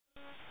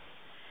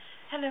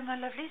Hello my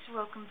lovelies,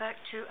 welcome back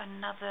to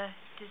another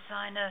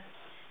designer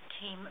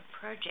team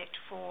project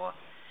for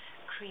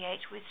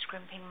Create with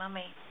Scrimping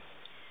Mummy.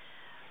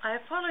 I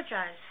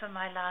apologize for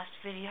my last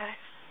video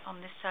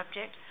on this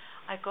subject.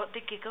 I got the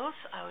giggles,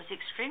 I was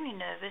extremely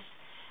nervous,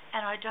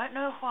 and I don't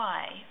know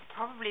why,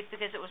 probably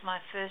because it was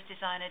my first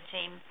designer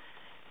team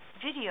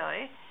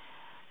video,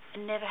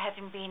 never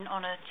having been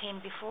on a team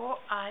before.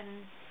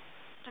 I'm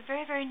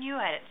very, very new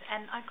at it,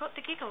 and I got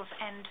the giggles,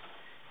 and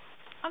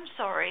I'm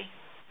sorry.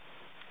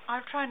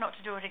 I'll try not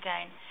to do it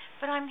again,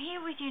 but I'm here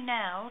with you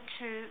now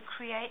to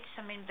create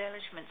some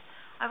embellishments.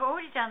 I've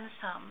already done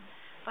some,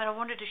 but I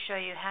wanted to show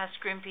you how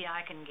scrimpy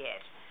I can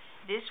get.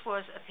 This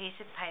was a piece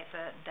of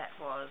paper that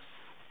was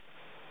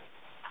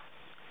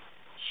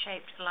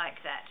shaped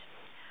like that.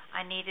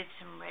 I needed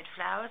some red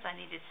flowers, I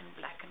needed some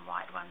black and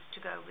white ones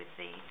to go with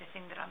the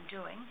thing that I'm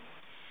doing,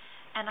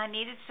 and I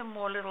needed some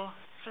more little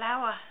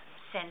flower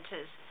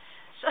centers.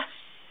 So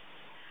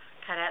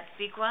cut out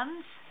the big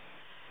ones,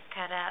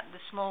 cut out the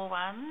small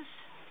ones,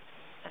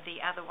 the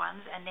other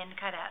ones, and then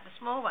cut out the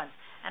small ones.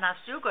 And I've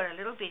still got a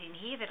little bit in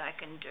here that I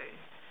can do.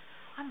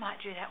 I might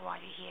do that while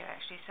you're here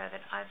actually, so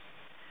that I've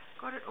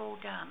got it all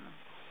done.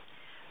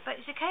 But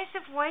it's a case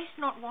of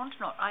waste not, want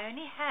not. I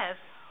only have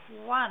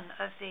one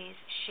of these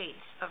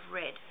sheets of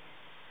red,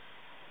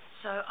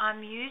 so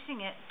I'm using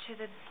it to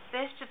the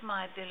best of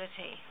my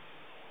ability.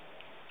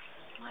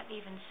 Might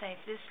even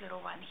save this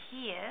little one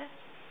here,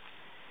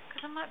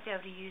 because I might be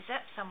able to use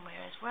that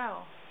somewhere as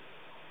well.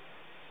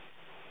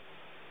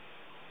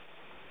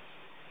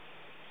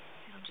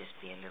 It'll just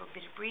be a little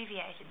bit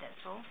abbreviated,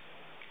 that's all.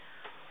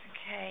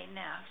 Okay,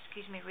 now,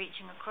 excuse me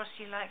reaching across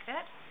you like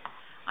that.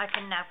 I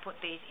can now put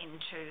these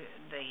into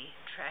the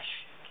trash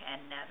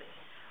can now,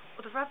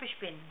 or the rubbish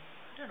bin.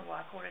 I don't know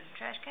why I call it a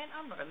trash can.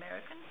 I'm not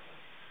American.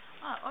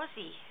 Oh,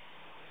 Aussie.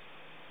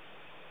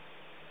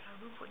 I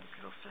will put this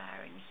little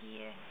flower in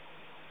here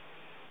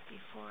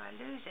before I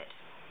lose it.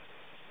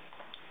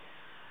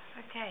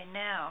 Okay,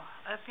 now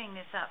opening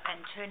this up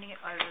and turning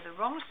it over the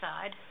wrong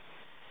side,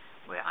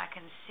 where I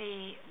can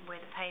see where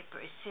the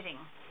paper is sitting.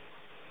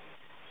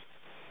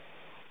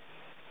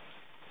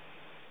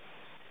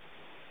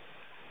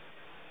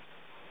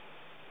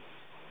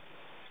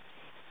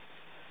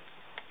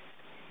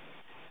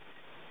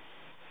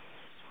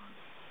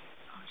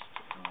 I'll just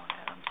put them all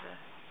out onto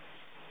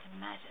the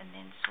mat and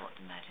then sort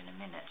them out in a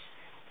minute.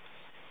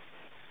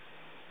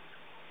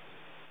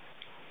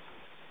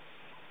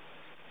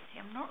 See,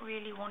 I'm not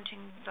really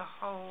wanting the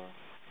whole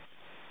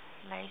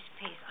lace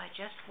piece. I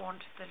just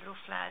want the little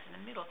flowers in the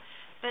middle,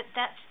 but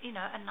that's, you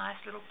know, a nice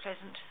little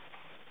pleasant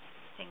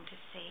thing to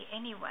see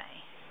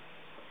anyway.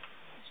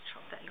 Let's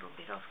chop that little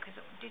bit off because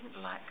it didn't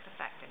like the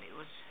fact that it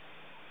was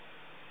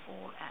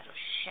all out of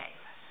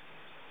shape.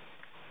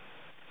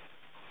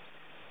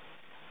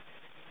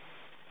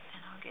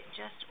 And I'll get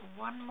just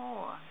one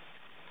more.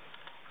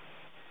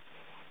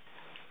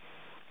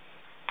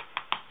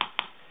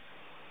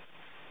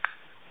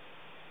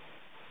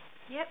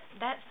 Yep,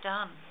 that's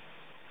done.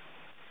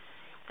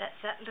 That's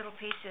that little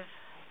piece of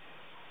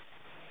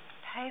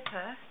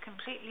paper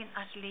completely and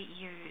utterly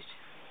used.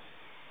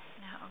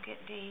 Now I'll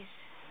get these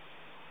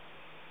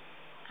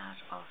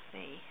out of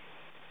the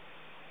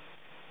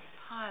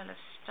pile of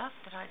stuff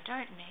that I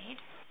don't need.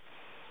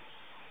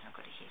 I've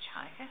got a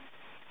hitchhiker.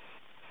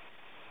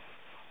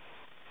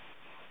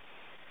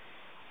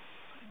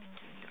 Put them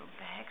into a little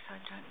bag so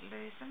I don't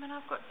lose them, and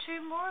I've got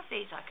two more of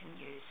these I can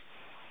use.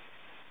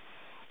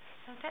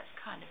 So that's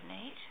kind of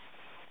neat.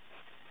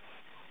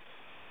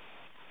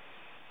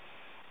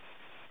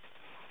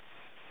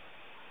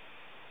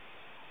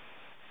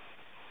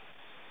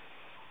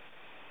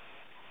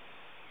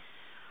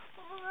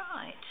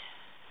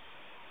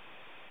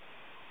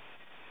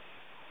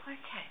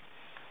 Okay,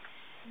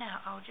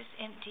 now I'll just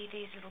empty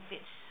these little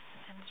bits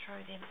and throw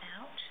them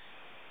out,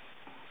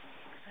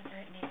 because I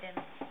don't need them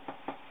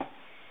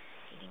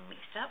getting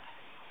mixed up.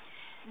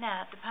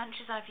 Now the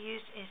punches I've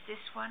used is this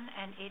one,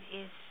 and it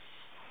is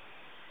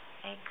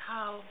a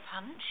Carl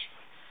punch.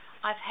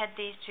 I've had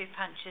these two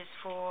punches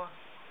for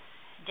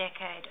a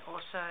decade or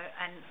so,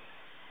 and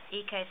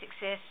EK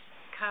Success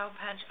Carl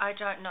punch, I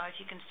don't know if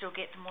you can still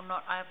get them or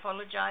not. I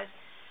apologize,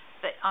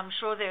 but I'm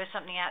sure there is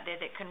something out there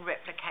that can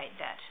replicate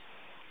that.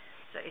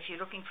 So if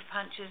you're looking for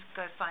punches,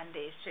 go find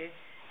these two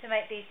to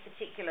make these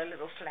particular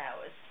little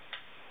flowers.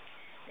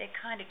 They're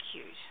kind of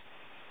cute.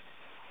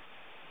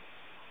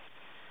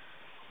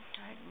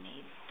 Don't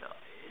need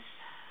those.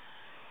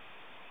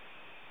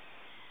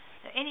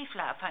 So any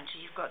flower punches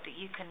you've got that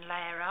you can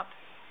layer up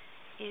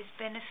is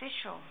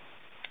beneficial.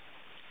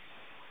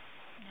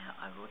 Now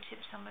I will tip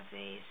some of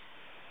these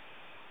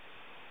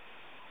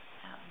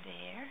out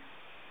there.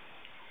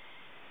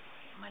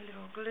 Get my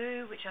little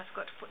glue, which I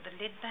forgot to put the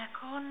lid back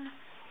on.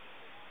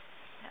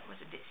 That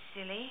was a bit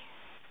silly.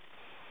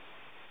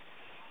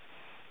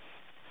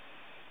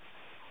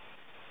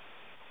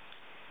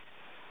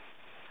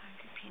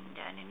 Poke a pin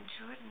down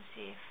into it and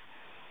see if...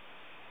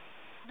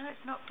 No,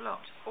 it's not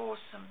blocked.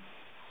 Awesome.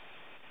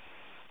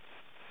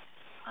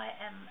 I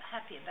am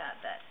happy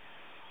about that.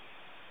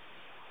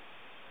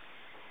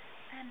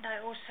 And I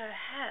also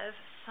have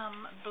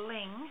some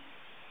bling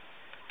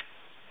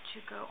to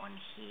go on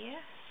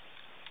here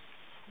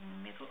in the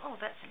middle.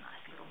 Oh, that's a nice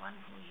little one.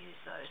 We'll use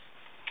those.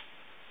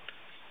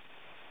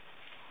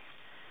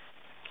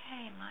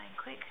 Okay, my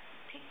quick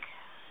pick,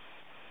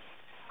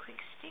 quick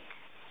stick,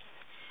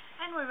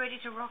 and we're ready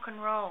to rock and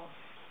roll.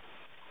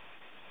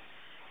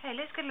 Okay,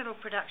 let's get a little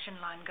production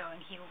line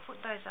going here. We'll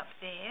put those up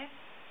there.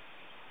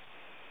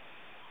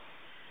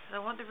 So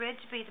I want the red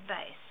to be the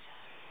base.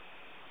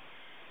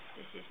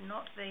 This is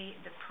not the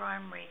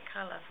primary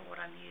color for what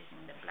I'm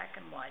using, the black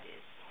and white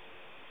is.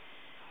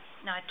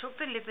 Now I took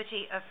the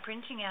liberty of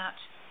printing out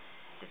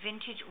the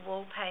Vintage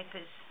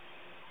Wallpapers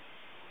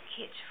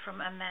kit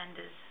from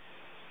Amanda's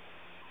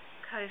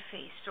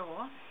Ko-fi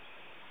store,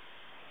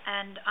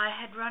 and I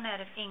had run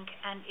out of ink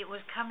and it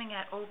was coming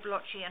out all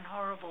blotchy and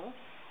horrible,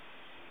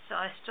 so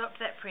I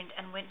stopped that print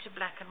and went to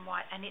black and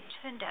white, and it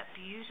turned out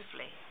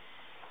beautifully.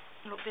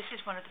 Look, this is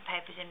one of the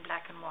papers in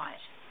black and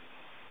white.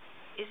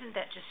 Isn't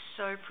that just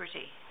so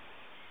pretty?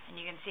 And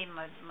you can see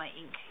my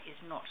ink is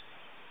not,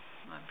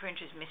 my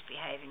printer's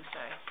misbehaving,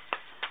 so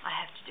I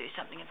have to do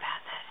something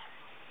about that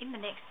in the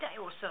next day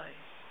or so.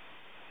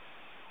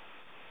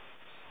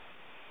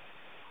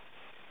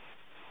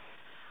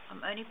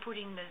 I'm only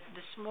putting the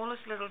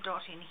smallest little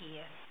dot in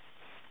here.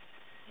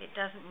 It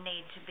doesn't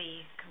need to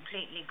be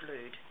completely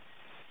glued,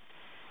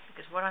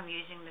 because what I'm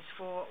using this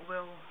for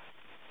will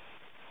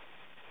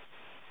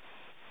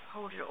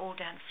hold it all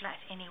down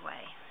flat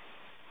anyway.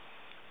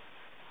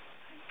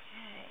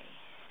 Okay.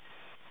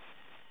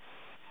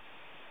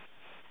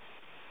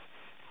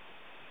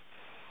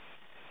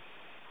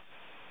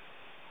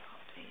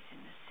 Pop these in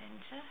the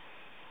center.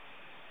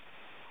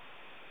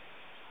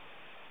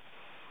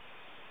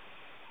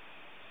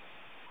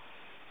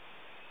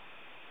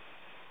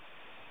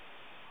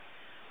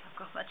 I've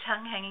got my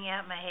tongue hanging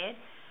out my head.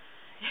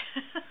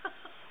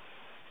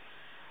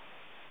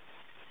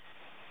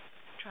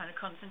 Trying to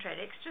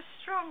concentrate extra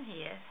strong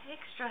here,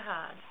 extra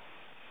hard.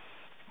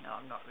 No,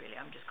 I'm not really,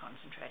 I'm just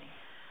concentrating.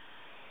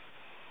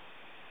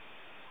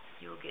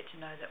 You'll get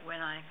to know that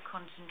when I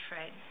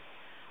concentrate,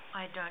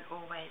 I don't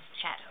always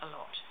chat a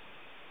lot.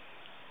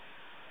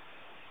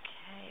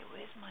 Okay,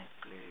 where's my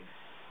glue?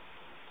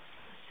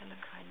 My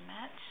silicone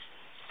mat.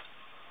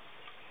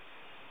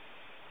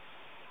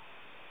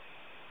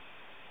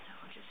 Now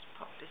I'll just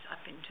pop this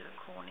up into the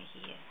corner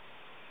here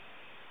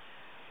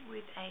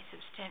with a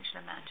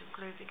substantial amount of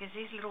glue, because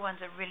these little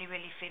ones are really,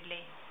 really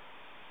fiddly.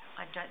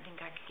 I don't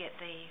think I could get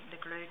the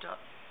glue dot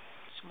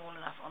small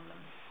enough on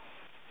them.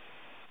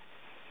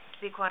 To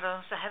be quite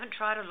honest, I haven't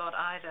tried a lot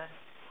either.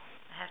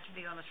 I have to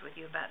be honest with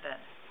you about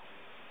that.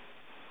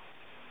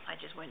 I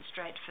just went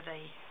straight for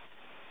the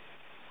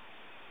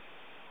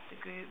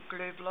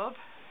glue blob,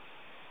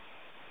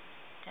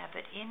 dab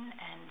it in,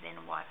 and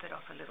then wipe it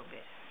off a little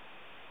bit.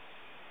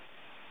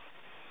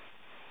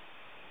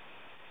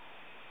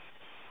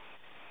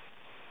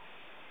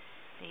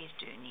 These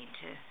do need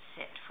to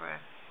set for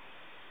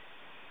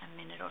a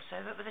minute or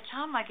so, but by the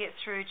time I get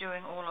through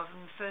doing all of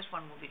them, the first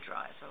one will be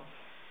dry, so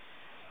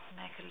I'll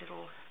make a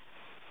little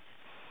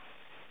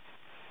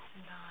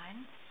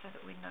line so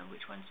that we know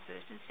which one's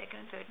first and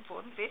second and third and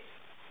fourth and fifth,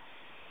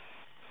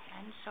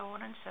 and so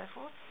on and so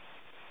forth,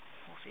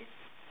 or fifth.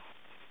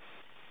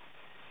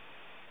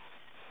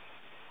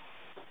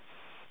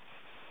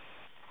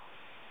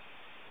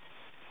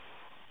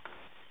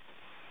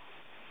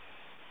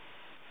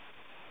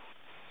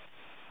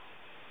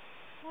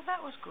 Well,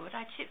 that was good.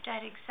 I tipped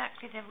out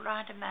exactly the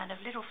right amount of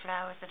little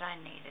flowers that I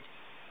needed.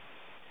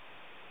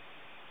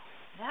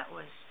 That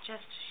was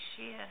just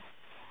sheer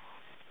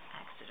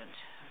accident.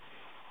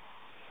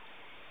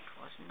 It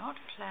was not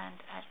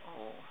planned at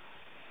all.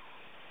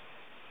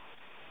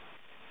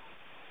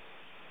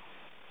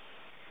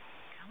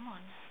 Come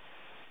on.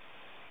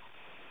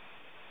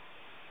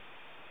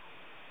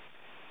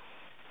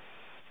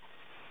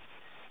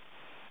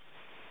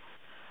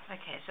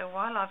 Okay, so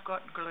while I've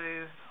got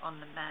glue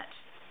on the mat,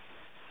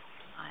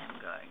 I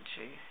am going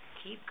to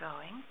keep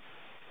going.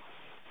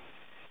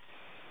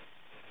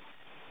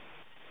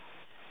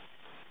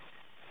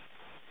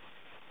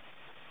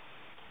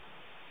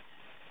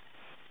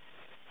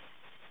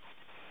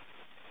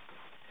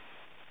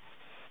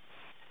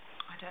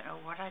 I don't know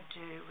what I'd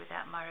do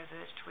without my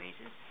reverse tweezers.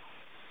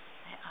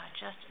 They are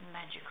just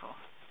magical.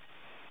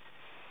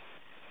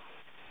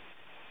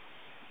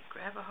 You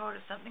grab a hold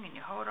of something and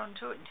you hold on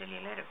to it until you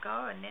let it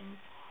go, and then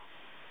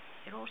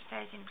it all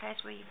stays in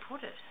place where you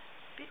put it.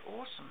 Bit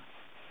awesome.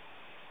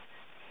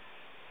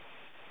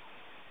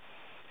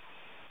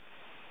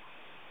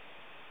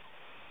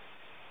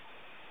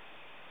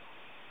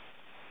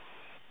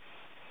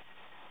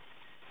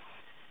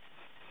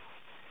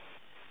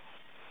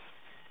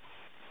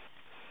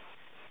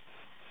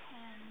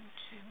 And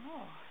two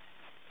more.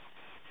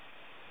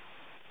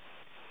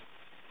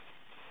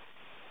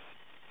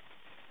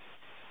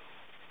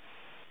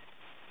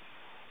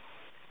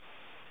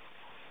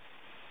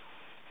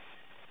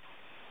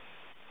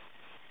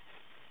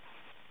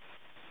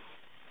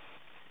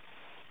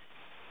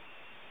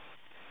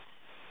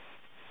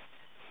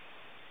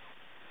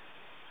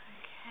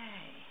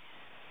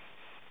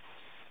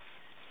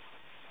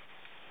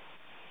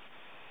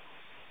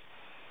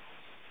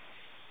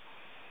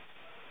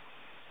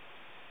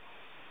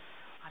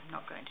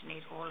 going to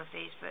need all of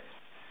these, but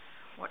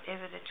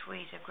whatever the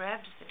tweezer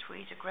grabs,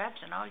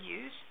 and I'll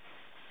use,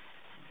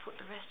 and put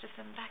the rest of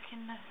them back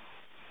in the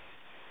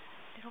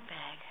little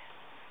bag.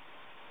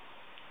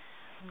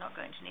 I'm not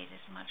going to need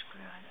as much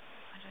glue,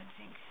 I don't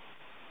think.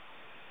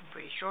 I'm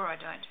pretty sure I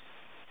don't.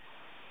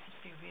 Let's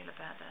be real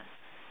about that.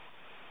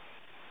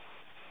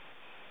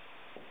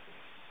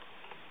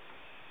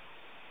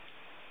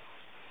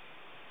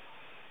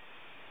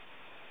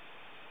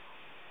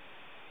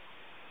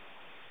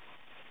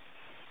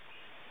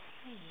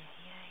 Yay.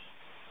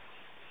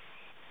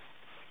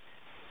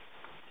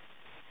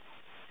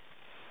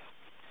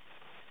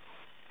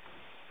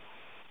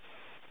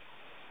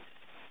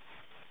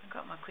 I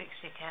got my quick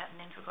stick out and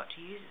then forgot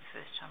to use it the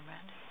first time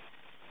round.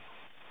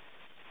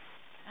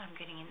 I'm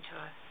getting into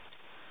a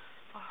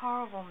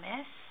horrible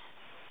mess.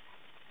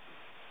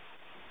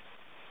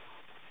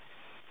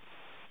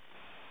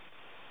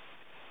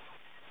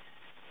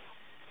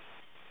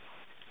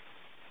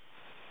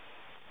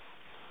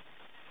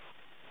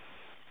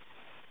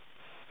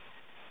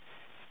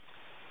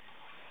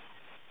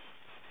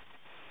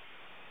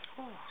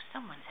 Oh,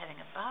 someone's having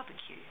a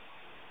barbecue.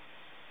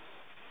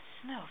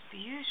 Smells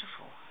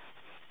beautiful.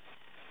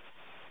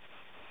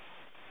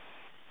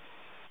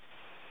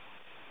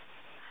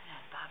 I haven't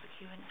had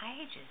barbecue in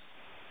ages.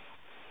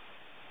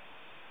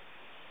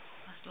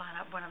 Must line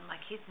up one of my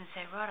kids and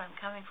say, right, I'm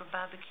coming for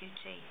barbecue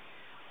tea.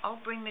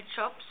 I'll bring the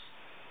chops.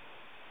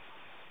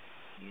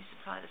 You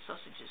supply the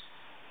sausages.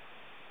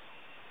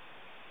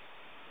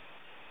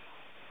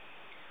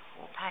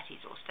 Or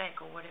patties or steak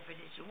or whatever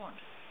it is you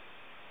want.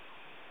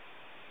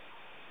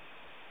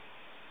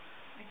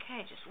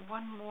 Okay, just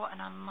one more and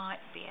I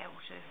might be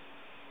able to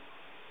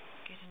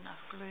get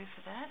enough glue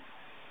for that.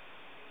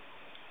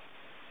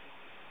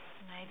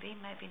 Maybe,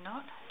 maybe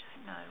not. I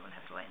don't know. We'll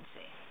have to wait and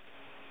see.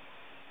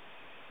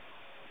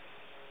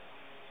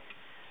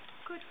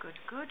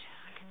 Good.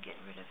 I can get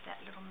rid of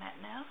that little mat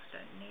now.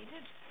 Don't need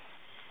it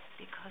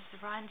because the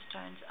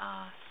rhinestones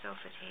are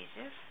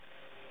self-adhesive.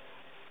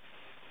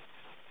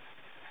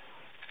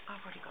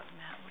 I've already got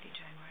them out. What are you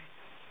doing, Ruth?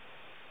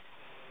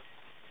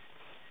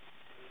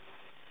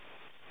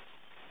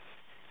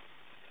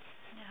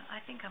 Now, I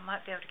think I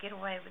might be able to get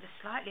away with the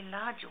slightly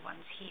larger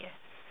ones here.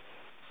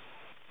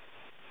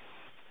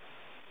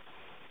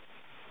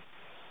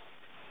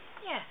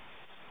 Yeah,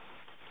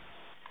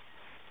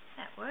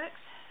 that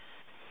works.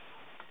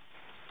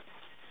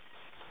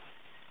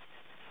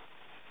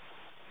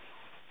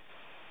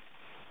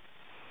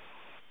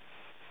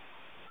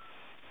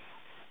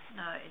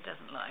 No, it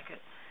doesn't like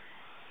it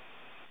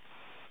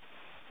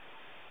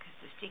because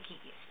the sticky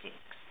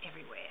sticks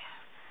everywhere.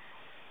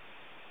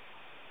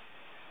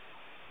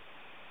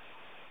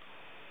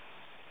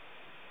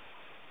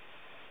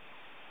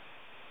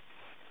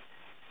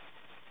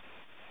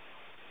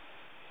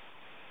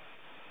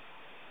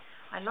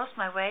 I lost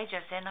my way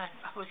just then. I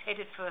was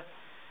headed for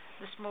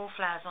the small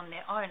flowers on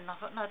their own, and I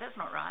thought, no, that's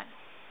not right.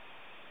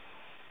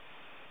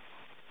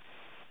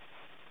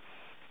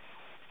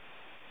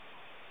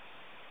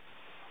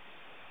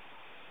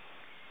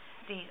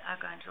 These are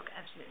going to look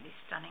absolutely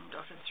stunning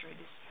dotted through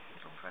this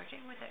little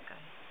project. Where'd that go?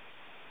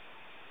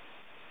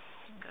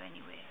 Didn't go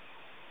anywhere.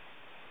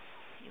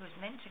 It was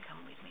meant to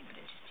come with me, but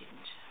it just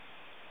didn't.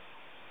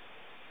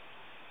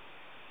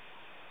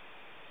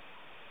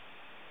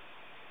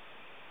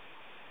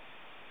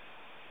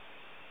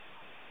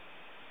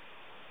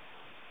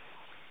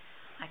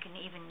 I can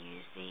even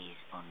use these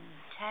on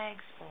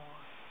tags or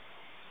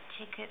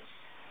tickets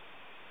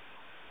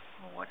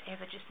or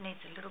whatever just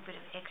needs a little bit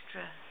of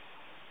extra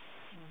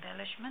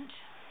embellishment.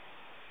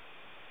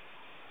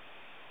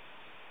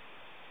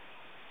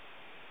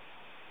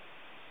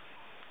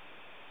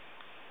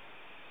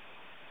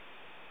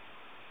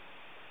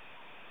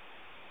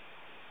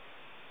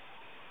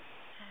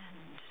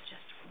 And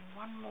just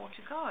one more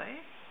to go,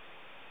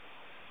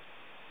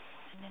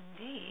 and then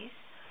these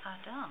are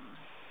done.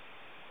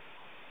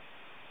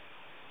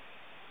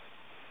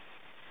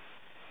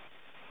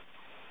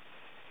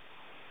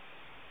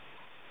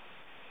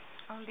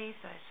 I'll leave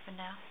those for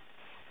now.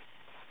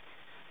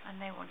 I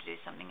may want to do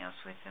something else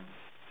with them.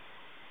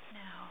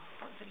 Now,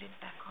 put the lid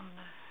back on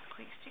the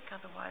quick stick,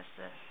 otherwise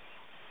the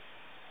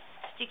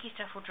sticky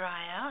stuff will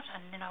dry out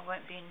and then I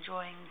won't be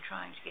enjoying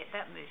trying to get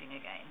that moving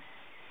again.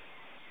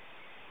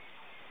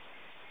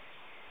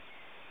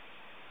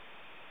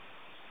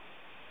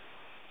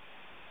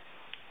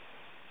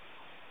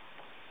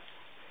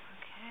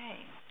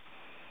 Okay.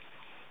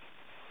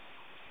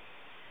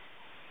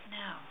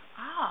 Now,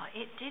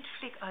 it did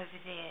flick over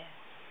there.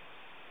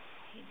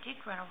 It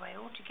did run away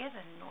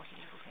altogether, naughty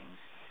little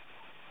things.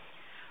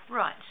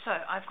 Right, so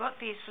I've got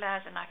these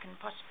flowers and I can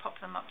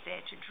pop them up there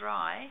to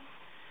dry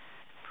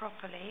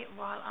properly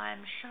while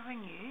I'm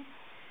showing you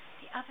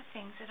the other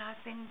things that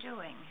I've been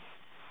doing.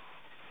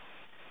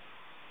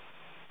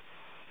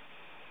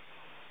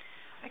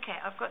 Okay,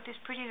 I've got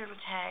this pretty little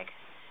tag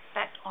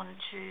backed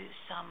onto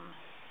some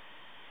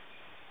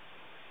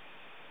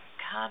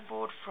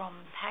cardboard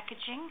from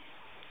packaging.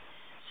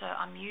 So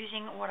I'm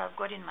using what I've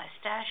got in my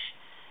stash.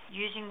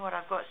 using what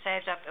I've got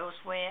saved up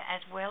elsewhere, as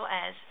well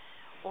as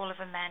all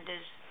of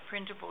Amanda's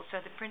printables.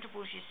 So the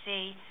printables you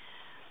see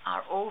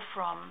are all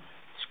from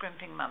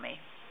Scrimping Mummy.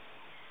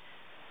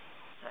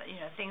 So, you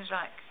know, things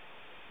like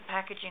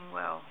packaging,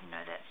 well, you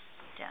know, that's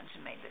down to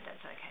me, but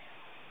that's okay.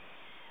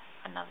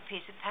 Another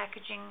piece of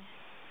packaging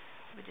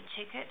with a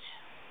ticket,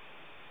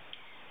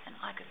 and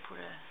I could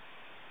put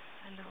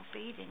a little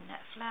bead in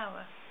that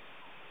flower.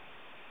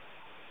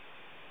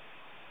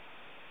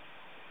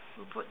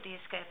 We'll put the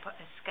escape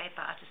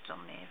artist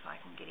on there if I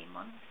can get him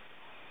on.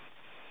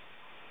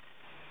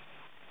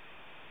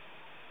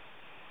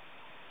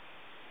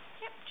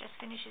 Yep, just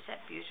finishes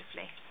that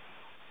beautifully.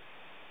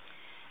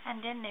 And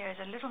then there is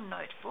a little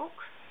notebook.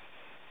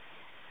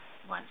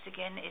 Once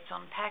again, it's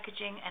on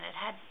packaging, and it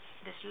had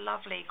this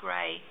lovely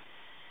grey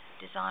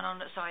design on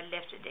it, so I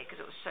left it there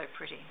because it was so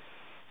pretty.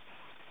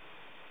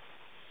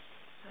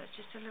 So it's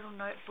just a little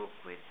notebook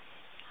with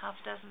half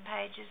a dozen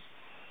pages.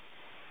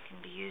 Can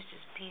be used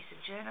as a piece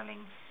of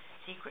journaling,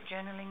 secret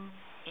journaling,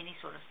 any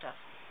sort of stuff.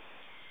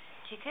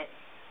 Ticket,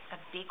 a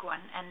big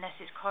one, and this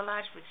is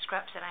collage with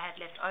scraps that I had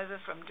left over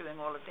from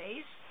doing all of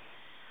these.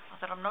 I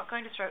thought I'm not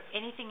going to throw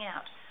anything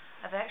out.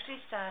 I've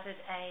actually started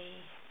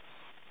a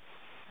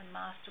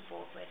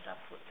masterboard. Where did I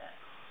put that?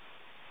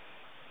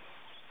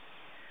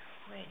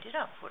 Where did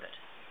I put it?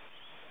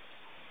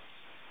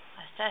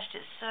 I stashed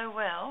it so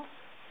well,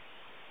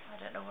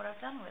 I don't know what I've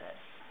done with it.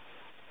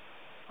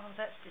 Oh,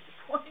 that's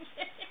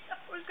disappointing.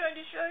 I was going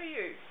to show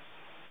you.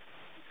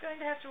 It's going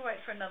to have to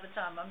wait for another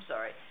time. I'm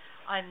sorry.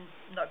 I'm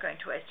not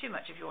going to waste too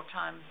much of your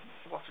time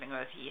waffling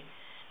over here.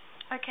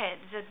 Okay,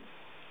 there's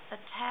a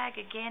tag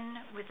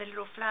again with the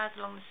little flowers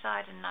along the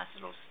side and nice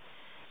little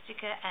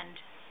sticker and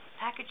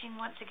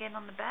packaging once again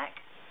on the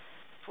back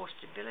for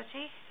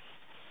stability.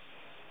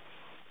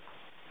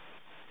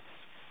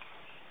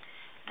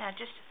 Now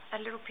just a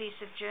little piece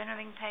of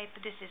journaling paper.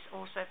 This is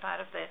also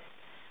part of the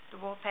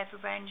wallpaper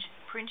range,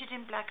 printed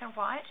in black and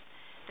white.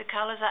 The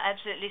colours are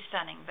absolutely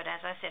stunning, but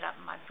as I said,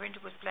 my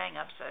printer was playing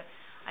up, so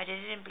I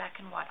did it in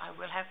black and white. I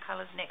will have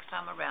colours next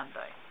time around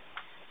though.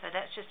 So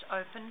that's just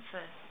open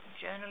for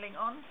journaling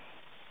on.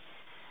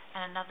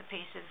 And another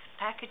piece of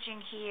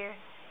packaging here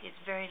is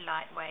very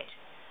lightweight.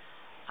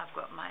 I've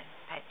got my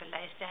paper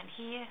laced down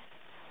here,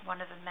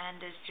 one of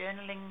Amanda's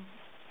journaling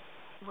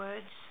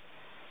words,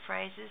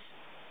 phrases,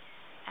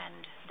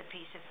 and the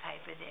piece of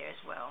paper there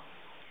as well.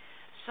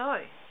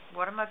 So,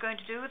 what am I going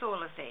to do with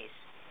all of these?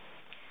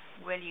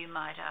 Well, you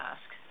might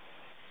ask.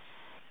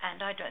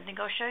 And I don't think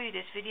I'll show you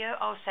this video.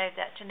 I'll save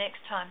that to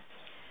next time.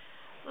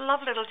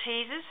 Love little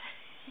teasers.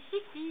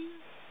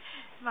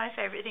 My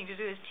favourite thing to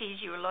do is tease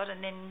you a lot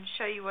and then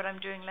show you what I'm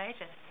doing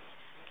later.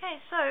 Okay,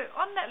 so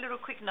on that little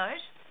quick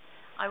note,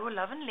 I will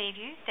love and leave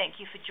you. Thank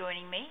you for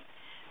joining me.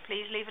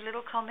 Please leave a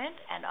little comment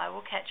and I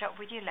will catch up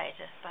with you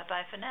later.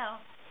 Bye-bye for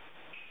now.